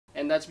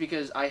And that's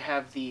because I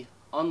have the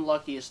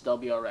unluckiest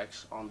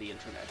WRX on the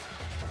internet.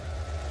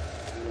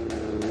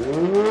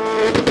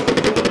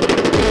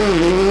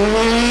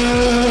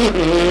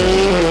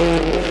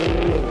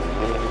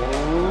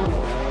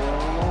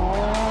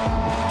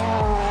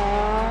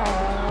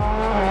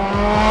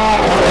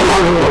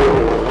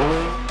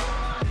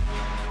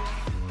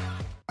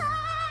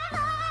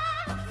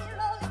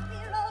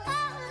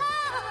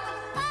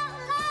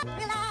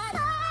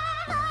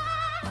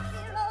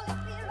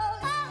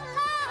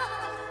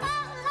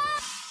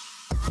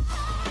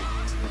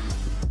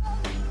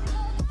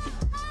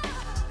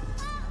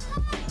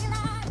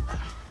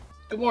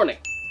 Good morning.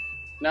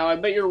 Now I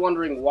bet you're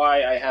wondering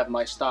why I have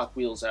my stock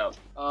wheels out.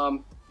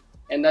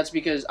 And that's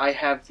because I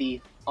have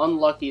the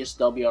unluckiest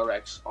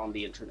WRX on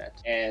the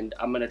internet. And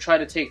I'm gonna try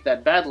to take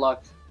that bad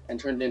luck and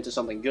turn it into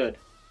something good.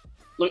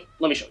 Look,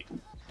 let me show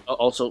you.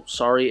 Also,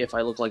 sorry if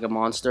I look like a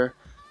monster.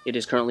 It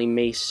is currently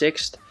May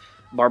 6th.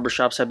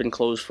 Barbershops have been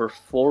closed for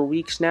 4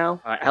 weeks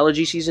now.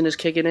 Allergy season is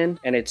kicking in,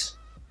 and it's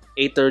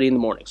 8:30 in the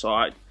morning.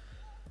 But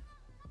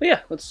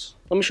yeah, let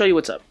me show you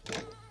what's up.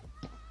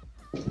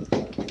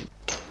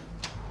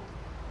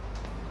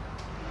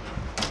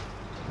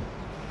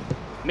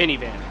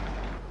 Minivan.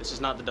 This is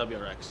not the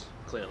WRX,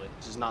 clearly.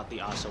 This is not the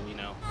Asa we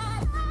know.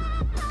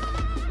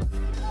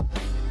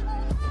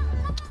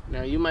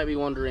 Now you might be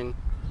wondering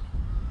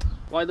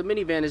why the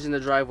minivan is in the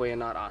driveway and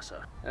not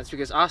Asa. That's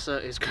because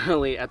Asa is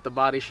currently at the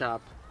body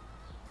shop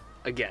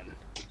again.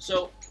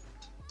 So,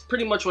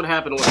 pretty much what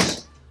happened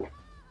was,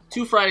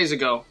 2 Fridays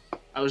ago,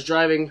 I was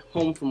driving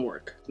home from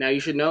work. Now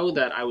you should know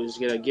that I was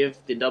gonna give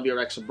the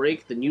WRX a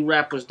break. The new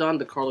wrap was done,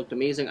 the car looked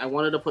amazing. I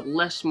wanted to put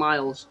less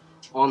miles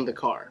on the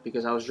car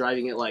because I was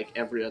driving it like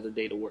every other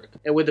day to work.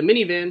 And with the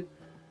minivan,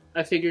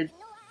 I figured,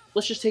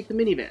 let's just take the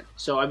minivan.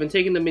 So I've been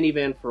taking the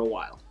minivan for a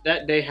while.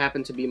 That day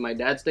happened to be my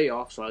dad's day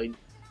off, so I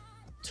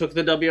took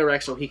the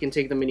WRX so he can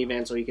take the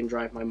minivan so he can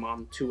drive my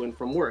mom to and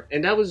from work.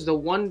 And that was the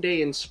one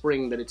day in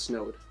spring that it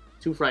snowed.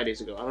 2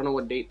 Fridays ago. I don't know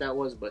what date that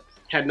was, but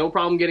had no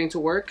problem getting to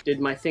work, did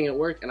my thing at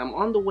work, and I'm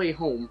on the way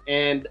home,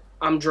 and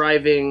I'm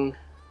driving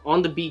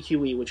on the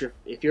BQE, which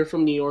if you're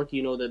from New York,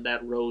 you know that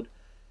that road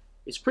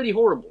is pretty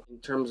horrible in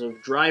terms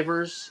of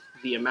drivers,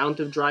 the amount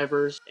of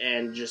drivers,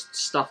 and just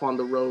stuff on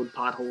the road,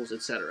 potholes,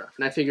 etc.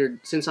 And I figured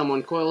since I'm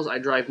on coils, I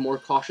drive more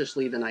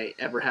cautiously than I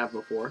ever have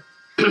before.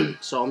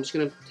 So I'm just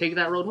gonna take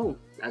that road home,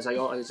 as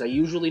I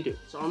usually do.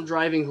 So I'm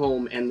driving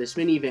home, and this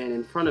minivan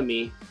in front of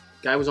me,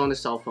 guy was on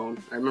his cell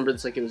phone. I remember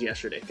this like it was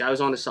yesterday. Guy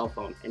was on his cell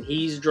phone, and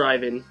he's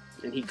driving,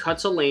 and he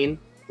cuts a lane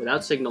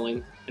without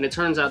signaling, and it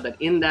turns out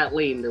that in that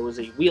lane there was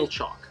a wheel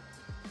chalk.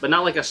 But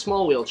not like a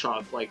small wheel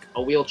chalk, like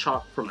a wheel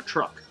chalk from a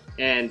truck.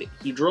 And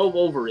he drove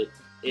over it.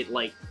 It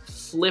like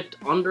flipped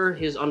under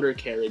his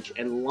undercarriage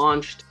and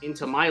launched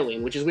into my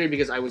lane, which is weird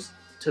because I was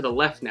to the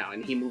left now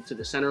and he moved to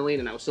the center lane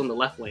and I was still in the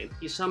left lane.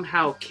 He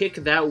somehow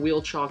kicked that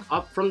wheel chalk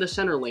up from the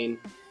center lane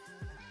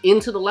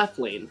into the left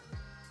lane.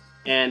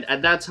 And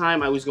at that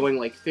time I was going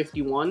like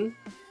 51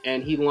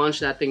 and he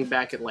launched that thing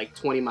back at like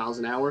 20 miles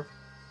an hour.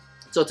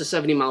 So it's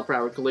a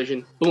 70-mile-per-hour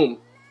collision. Boom,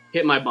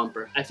 hit my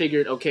bumper. I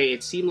figured, okay,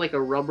 it seemed like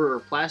a rubber or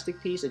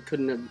plastic piece. It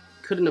couldn't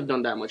have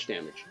done that much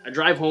damage. I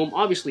drive home,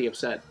 obviously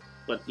upset,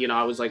 but you know,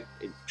 I was like,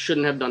 it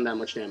shouldn't have done that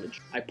much damage.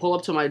 I pull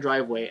up to my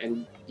driveway,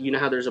 and you know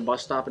how there's a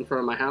bus stop in front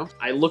of my house?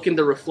 I look in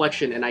the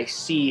reflection and I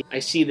see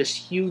this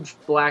huge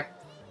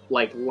black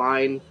like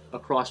line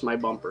across my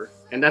bumper,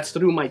 and that's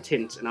through my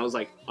tint, and I was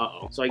like,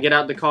 uh-oh. So I get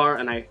out the car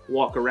and I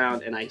walk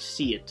around and I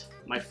see it.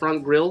 My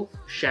front grille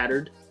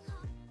shattered,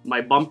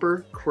 my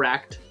bumper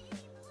cracked,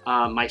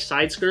 my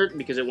side skirt,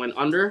 because it went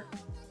under,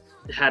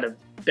 it had a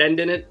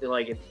bend in it,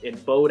 like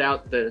it bowed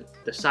out the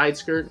side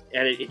skirt,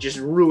 and it just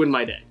ruined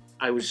my day.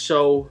 I was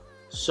so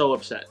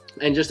upset.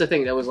 And just to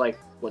think, that was like,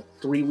 what,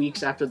 3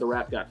 weeks after the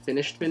wrap got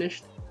finished,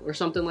 or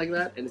something like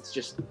that, and it's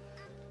just,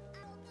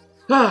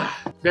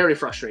 very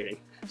frustrating.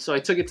 So I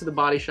took it to the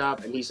body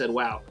shop, and he said,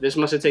 wow, this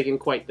must have taken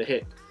quite the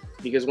hit,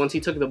 because once he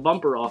took the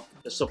bumper off,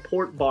 the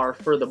support bar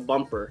for the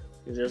bumper,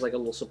 because there's like a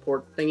little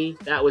support thingy,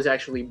 that was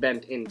actually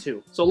bent in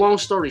too. So long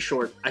story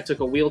short, I took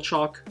a wheel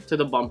chalk to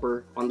the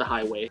bumper on the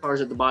highway.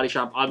 Cars at the body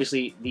shop,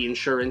 obviously the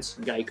insurance,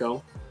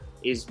 Geico,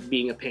 is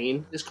being a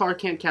pain. This car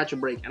can't catch a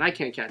brake, and I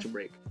can't catch a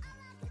brake.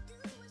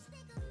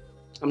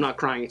 I'm not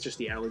crying, it's just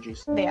the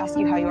allergies. They ask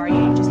you how you are,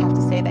 you just have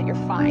to say that you're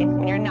fine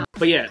when you're not.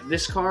 But yeah,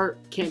 this car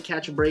can't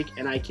catch a brake,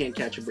 and I can't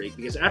catch a brake,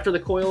 because after the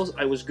coils,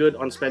 I was good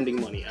on spending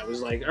money. I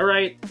was like, all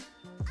right,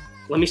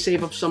 let me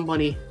save up some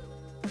money,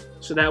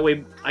 so that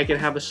way I can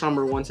have a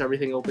summer once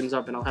everything opens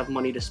up and I'll have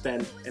money to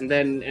spend. And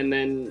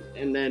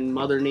then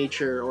Mother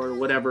Nature or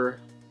whatever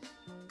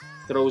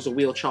throws a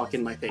wheel chalk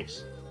in my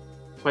face.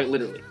 Quite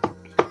literally.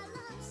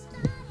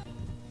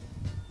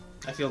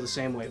 I feel the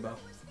same way, Bo.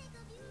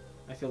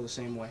 I feel the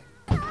same way.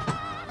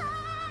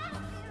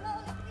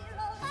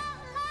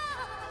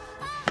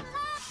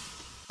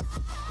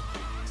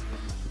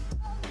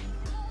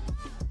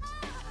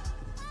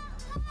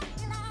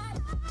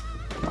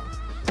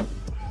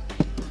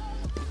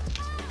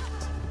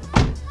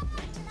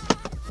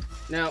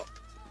 Now,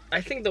 I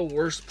think the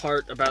worst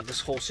part about this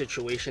whole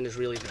situation is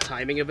really the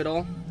timing of it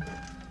all.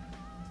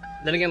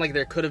 Then again, like,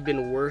 there could have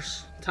been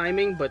worse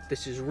timing, but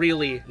this is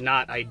really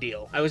not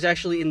ideal. I was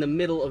actually in the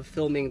middle of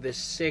filming this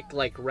sick,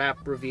 like,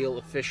 wrap reveal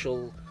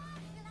official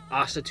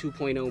ASA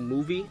 2.0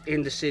 movie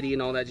in the city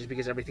and all that, just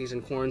because everything's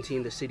in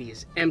quarantine. The city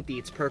is empty.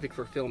 It's perfect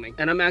for filming.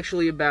 And I'm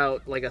actually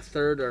about, like, a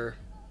third or,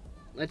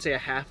 let's say, a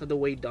half of the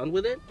way done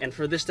with it. And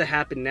for this to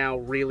happen now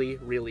really,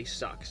 really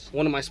sucks.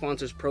 One of my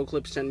sponsors,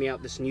 ProClip, sent me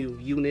out this new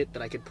unit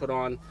that I could put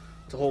on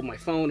to hold my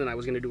phone, and I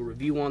was going to do a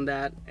review on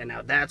that, and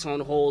now that's on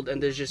hold,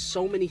 and there's just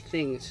so many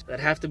things that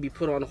have to be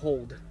put on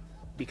hold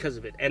because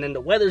of it. And then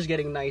the weather's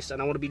getting nice,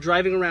 and I want to be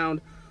driving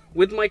around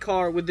with my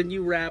car with the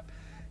new wrap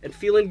and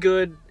feeling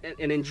good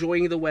and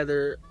enjoying the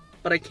weather,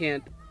 but I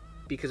can't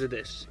because of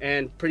this.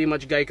 And pretty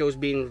much Geico's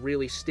being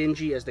really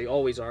stingy, as they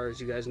always are, as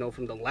you guys know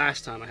from the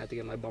last time I had to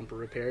get my bumper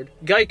repaired.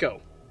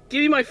 Geico, give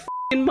me my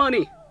f***ing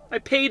money. I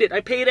paid it. I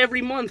pay it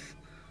every month.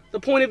 The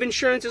point of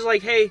insurance is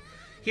like, hey,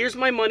 here's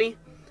my money.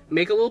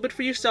 Make a little bit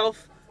for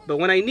yourself, but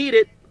when I need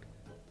it,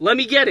 let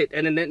me get it.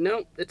 And then,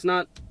 no, it's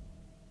not.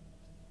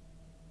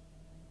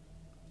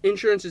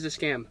 Insurance is a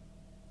scam.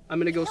 I'm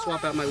gonna go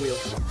swap out my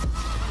wheels.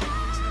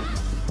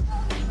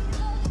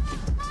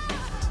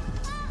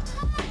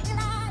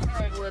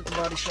 Alright, we're at the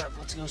body shop.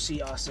 Let's go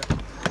see Asa.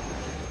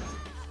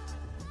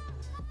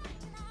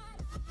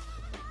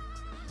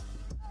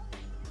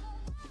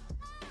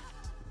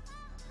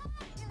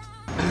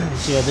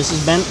 So yeah, this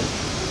is bent.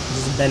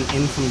 This is bent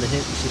in from the hip.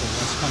 You see the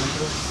rust coming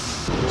through?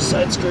 The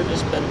side skirt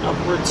is bent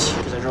upwards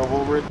because I drove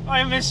over it.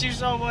 I miss you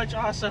so much,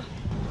 Asa.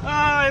 Oh,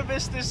 I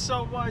miss this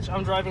so much.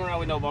 I'm driving around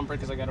with no bumper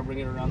because I got to bring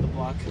it around the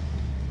block.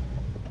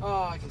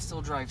 Oh, I can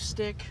still drive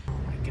stick. Oh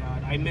my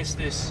god, I miss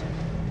this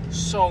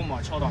so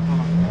much. Hold on, hold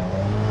on.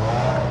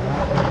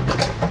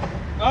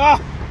 Oh,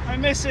 I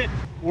miss it.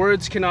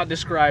 Words cannot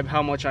describe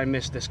how much I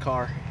miss this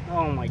car.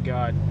 Oh my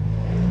god.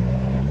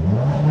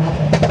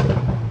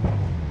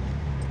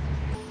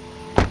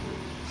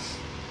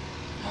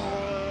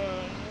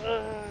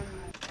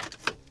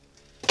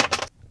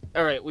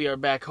 Alright, we are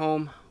back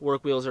home.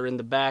 Work wheels are in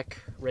the back,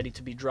 ready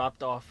to be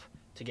dropped off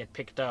to get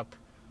picked up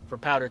for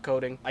powder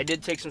coating. I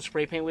did take some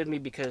spray paint with me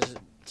because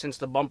since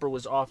the bumper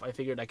was off, I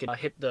figured I could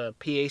hit the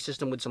PA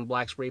system with some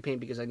black spray paint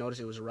because I noticed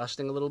it was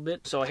rusting a little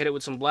bit. So I hit it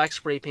with some black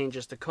spray paint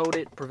just to coat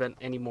it, prevent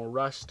any more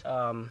rust.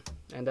 And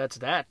that's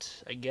that,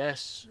 I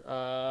guess.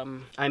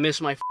 I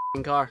miss my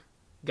f***ing car.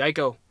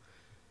 Geico,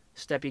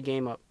 step your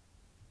game up.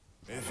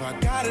 If I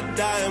gotta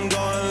die, I'm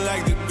going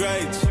like the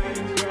greats.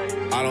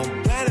 I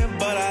don't plan it,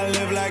 but I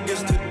live like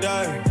it's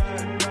today.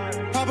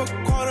 Pop a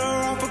quarter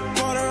off a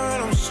quarter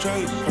and I'm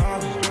straight.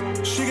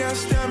 She can't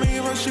stand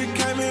me, but she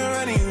came here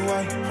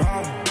anyway.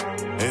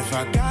 If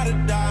I gotta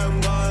die,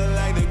 I'm going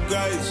like the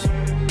greats.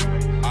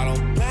 I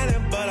don't plan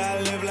it, but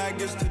I live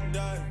like it's today.